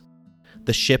 knots.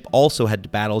 The ship also had to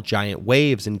battle giant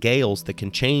waves and gales that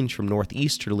can change from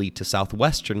northeasterly to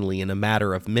southwesterly in a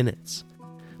matter of minutes.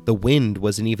 The wind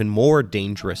was an even more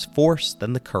dangerous force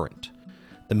than the current.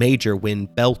 The major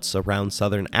wind belts around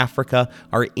southern Africa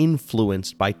are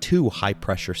influenced by 2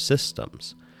 high-pressure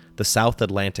systems, the South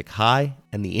Atlantic High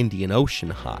and the Indian Ocean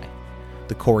High.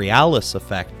 The Coriolis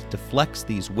effect deflects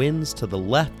these winds to the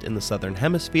left in the southern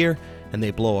hemisphere, and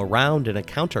they blow around in a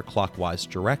counterclockwise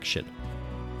direction.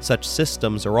 Such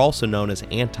systems are also known as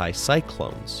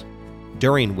anticyclones,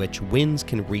 during which winds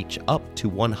can reach up to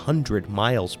 100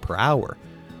 miles per hour,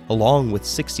 along with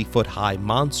 60-foot-high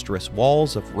monstrous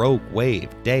walls of rogue wave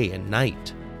day and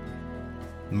night.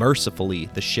 Mercifully,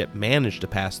 the ship managed to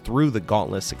pass through the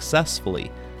gauntlet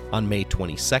successfully on May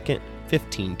 22,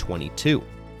 1522.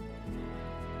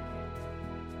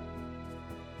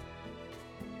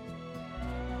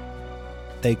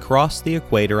 They crossed the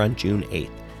equator on June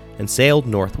 8th and sailed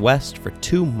northwest for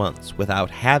 2 months without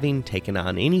having taken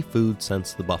on any food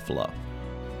since the buffalo.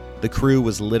 The crew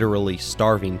was literally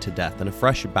starving to death, and a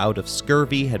fresh bout of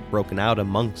scurvy had broken out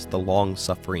amongst the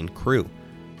long-suffering crew,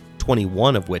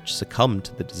 21 of which succumbed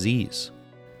to the disease.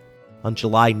 On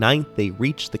July 9th, they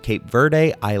reached the Cape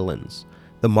Verde Islands,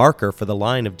 the marker for the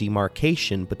line of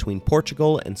demarcation between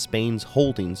Portugal and Spain's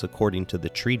holdings according to the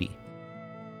treaty.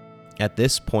 At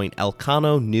this point,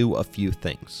 Elcano knew a few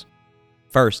things.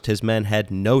 First, his men had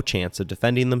no chance of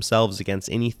defending themselves against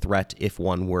any threat if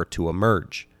one were to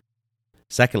emerge.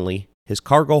 Secondly, his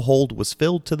cargo hold was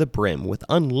filled to the brim with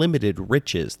unlimited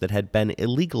riches that had been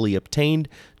illegally obtained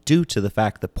due to the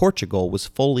fact that Portugal was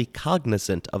fully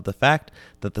cognizant of the fact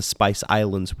that the Spice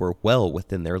Islands were well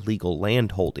within their legal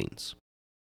land holdings.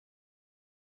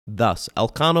 Thus,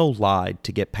 Elcano lied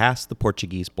to get past the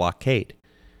Portuguese blockade.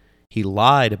 He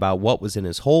lied about what was in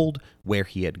his hold, where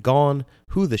he had gone,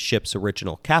 who the ship's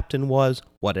original captain was,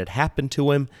 what had happened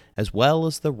to him, as well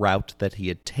as the route that he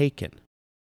had taken.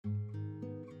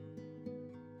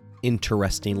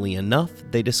 Interestingly enough,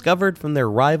 they discovered from their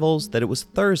rivals that it was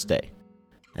Thursday,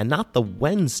 and not the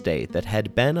Wednesday that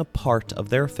had been a part of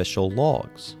their official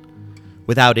logs.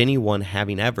 Without anyone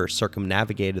having ever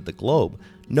circumnavigated the globe,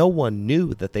 no one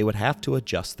knew that they would have to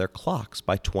adjust their clocks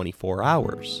by 24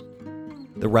 hours.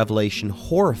 The revelation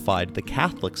horrified the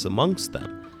Catholics amongst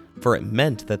them, for it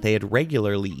meant that they had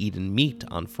regularly eaten meat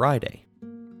on Friday.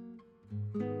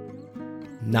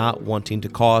 Not wanting to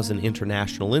cause an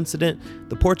international incident,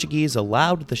 the Portuguese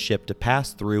allowed the ship to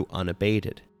pass through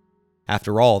unabated.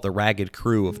 After all, the ragged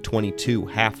crew of 22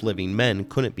 half-living men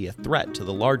couldn't be a threat to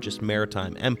the largest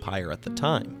maritime empire at the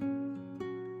time.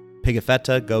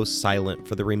 Pigafetta goes silent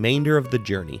for the remainder of the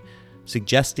journey,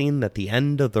 suggesting that the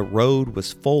end of the road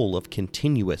was full of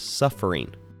continuous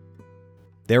suffering.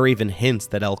 There are even hints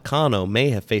that Elcano may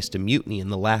have faced a mutiny in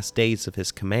the last days of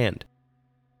his command.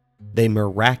 They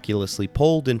miraculously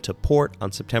pulled into port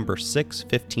on September 6,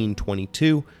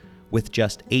 1522, with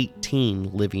just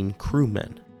 18 living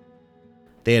crewmen.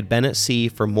 They had been at sea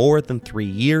for more than 3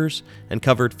 years and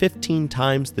covered 15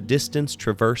 times the distance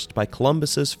traversed by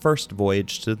Columbus's first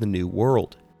voyage to the New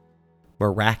World.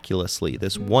 Miraculously,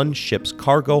 this one ship's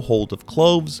cargo hold of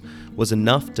cloves was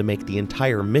enough to make the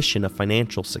entire mission a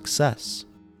financial success.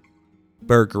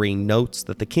 Bergreen notes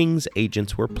that the king's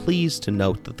agents were pleased to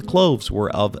note that the cloves were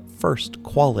of first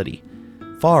quality,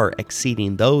 far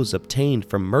exceeding those obtained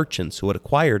from merchants who had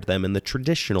acquired them in the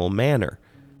traditional manner,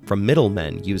 from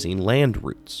middlemen using land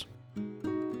routes.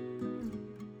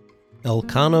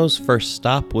 Elcano's first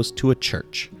stop was to a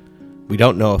church. We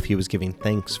don't know if he was giving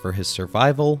thanks for his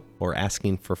survival or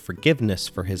asking for forgiveness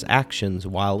for his actions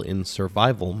while in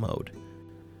survival mode.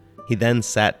 He then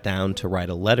sat down to write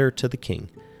a letter to the king,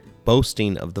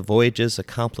 boasting of the voyage's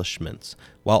accomplishments,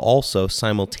 while also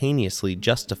simultaneously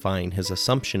justifying his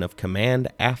assumption of command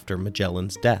after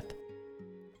Magellan's death.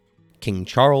 King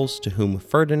Charles, to whom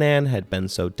Ferdinand had been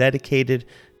so dedicated,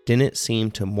 didn't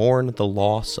seem to mourn the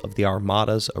loss of the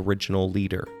Armada's original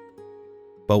leader.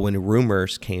 But when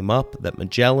rumors came up that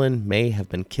Magellan may have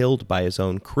been killed by his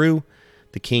own crew,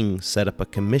 the king set up a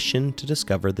commission to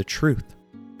discover the truth.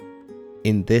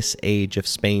 In this age of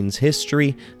Spain's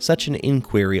history, such an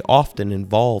inquiry often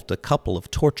involved a couple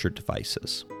of torture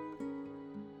devices.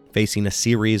 Facing a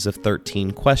series of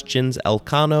 13 questions,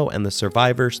 Elcano and the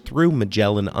survivors threw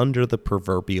Magellan under the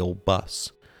proverbial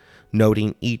bus,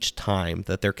 noting each time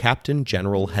that their captain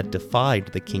general had defied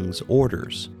the king's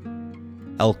orders.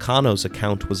 Elcano's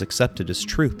account was accepted as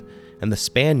truth, and the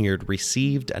Spaniard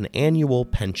received an annual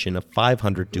pension of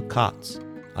 500 ducats,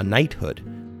 a knighthood,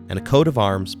 and a coat of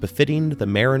arms befitting the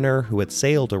mariner who had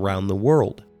sailed around the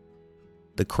world.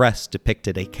 The crest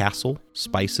depicted a castle,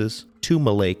 spices, 2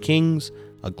 Malay kings,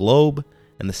 a globe,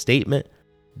 and the statement,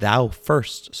 "Thou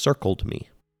first circled me."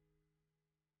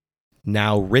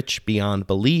 Now rich beyond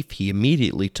belief, he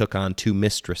immediately took on 2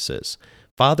 mistresses,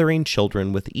 fathering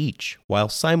children with each, while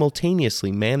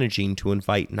simultaneously managing to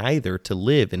invite neither to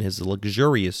live in his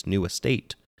luxurious new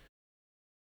estate.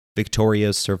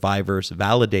 Victoria's survivors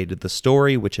validated the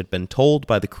story which had been told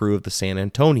by the crew of the San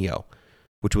Antonio,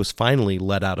 which was finally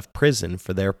let out of prison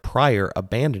for their prior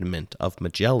abandonment of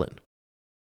Magellan.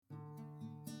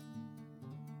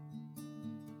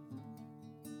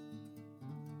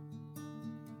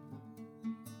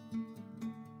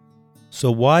 So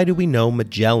why do we know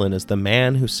Magellan is the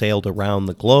man who sailed around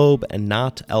the globe and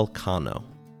not Elcano?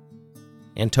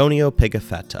 Antonio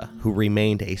Pigafetta, who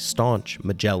remained a staunch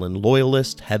Magellan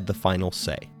loyalist, had the final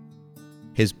say.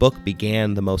 His book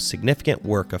began the most significant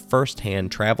work of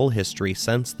first-hand travel history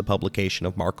since the publication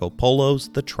of Marco Polo's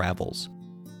The Travels.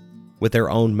 With their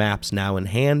own maps now in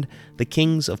hand, the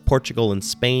kings of Portugal and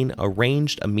Spain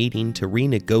arranged a meeting to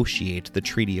renegotiate the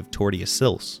Treaty of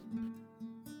Tordesillas.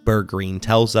 Bergreen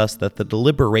tells us that the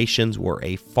deliberations were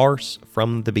a farce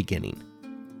from the beginning.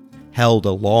 Held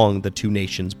along the 2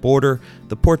 nations' border,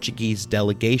 the Portuguese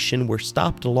delegation were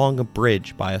stopped along a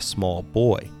bridge by a small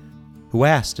boy, who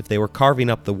asked if they were carving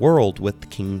up the world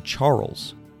with King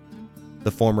Charles.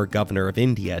 The former governor of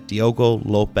India, Diogo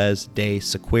Lopes de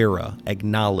Sequeira,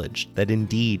 acknowledged that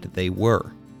indeed they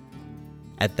were.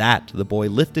 At that, the boy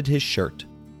lifted his shirt,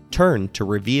 turned to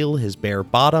reveal his bare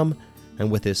bottom, and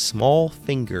with his small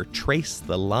finger traced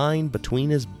the line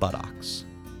between his buttocks.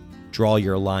 "Draw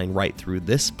your line right through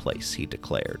this place," he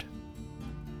declared.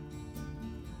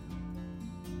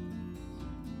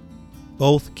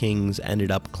 Both kings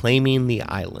ended up claiming the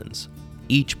islands,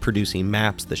 each producing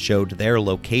maps that showed their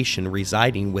location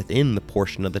residing within the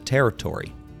portion of the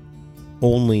territory.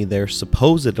 Only their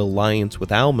supposed alliance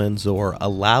with Almanzor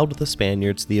allowed the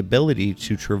Spaniards the ability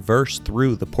to traverse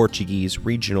through the Portuguese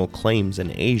regional claims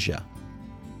in Asia.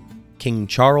 King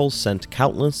Charles sent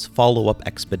countless follow-up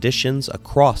expeditions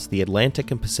across the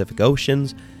Atlantic and Pacific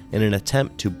Oceans in an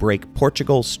attempt to break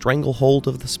Portugal's stranglehold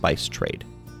of the spice trade.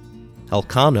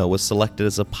 Elcano was selected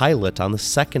as a pilot on the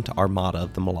second armada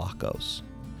of the Moluccos,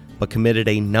 but committed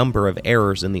a number of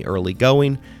errors in the early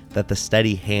going that the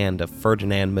steady hand of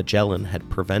Ferdinand Magellan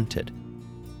had prevented.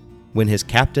 When his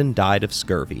captain died of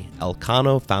scurvy,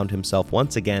 Elcano found himself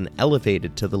once again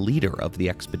elevated to the leader of the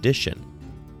expedition.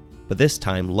 But this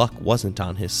time luck wasn't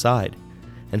on his side,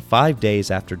 and 5 days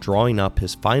after drawing up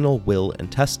his final will and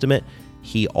testament,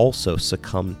 he also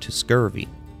succumbed to scurvy.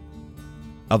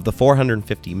 Of the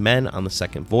 450 men on the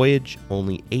second voyage,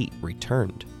 only 8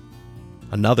 returned.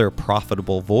 Another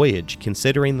profitable voyage,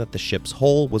 considering that the ship's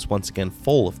hull was once again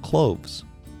full of cloves.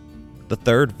 The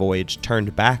third voyage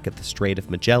turned back at the Strait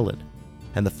of Magellan,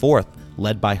 and the fourth,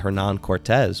 led by Hernan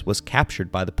Cortés, was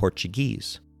captured by the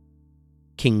Portuguese.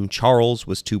 King Charles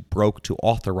was too broke to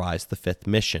authorize the 5th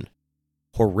mission.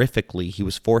 Horrifically, he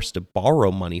was forced to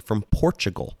borrow money from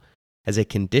Portugal. As a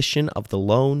condition of the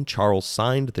loan, Charles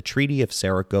signed the Treaty of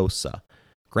Saragossa,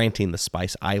 granting the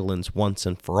Spice Islands once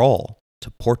and for all to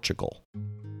Portugal.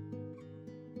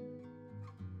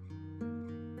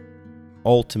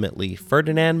 Ultimately,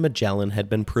 Ferdinand Magellan had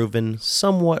been proven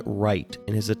somewhat right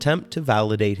in his attempt to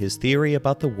validate his theory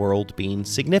about the world being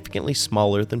significantly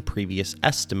smaller than previously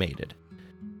estimated.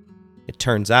 It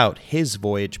turns out his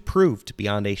voyage proved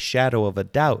beyond a shadow of a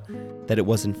doubt that it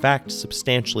was in fact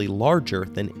substantially larger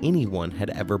than anyone had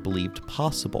ever believed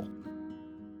possible.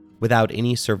 Without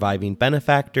any surviving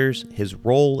benefactors, his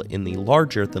role in the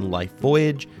larger-than-life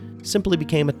voyage simply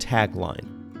became a tagline,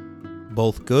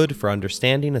 both good for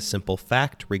understanding a simple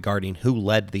fact regarding who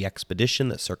led the expedition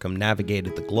that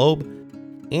circumnavigated the globe,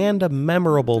 and a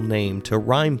memorable name to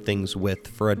rhyme things with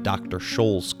for a Dr.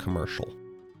 Scholl's commercial.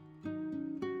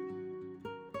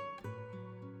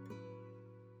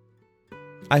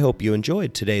 I hope you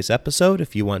enjoyed today's episode.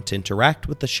 If you want to interact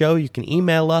with the show, you can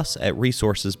email us at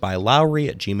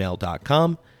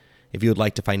resourcesbylowry@gmail.com. If you would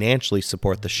like to financially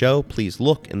support the show, please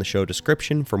look in the show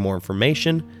description for more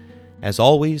information. As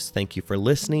always, thank you for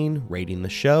listening, rating the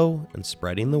show, and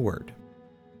spreading the word.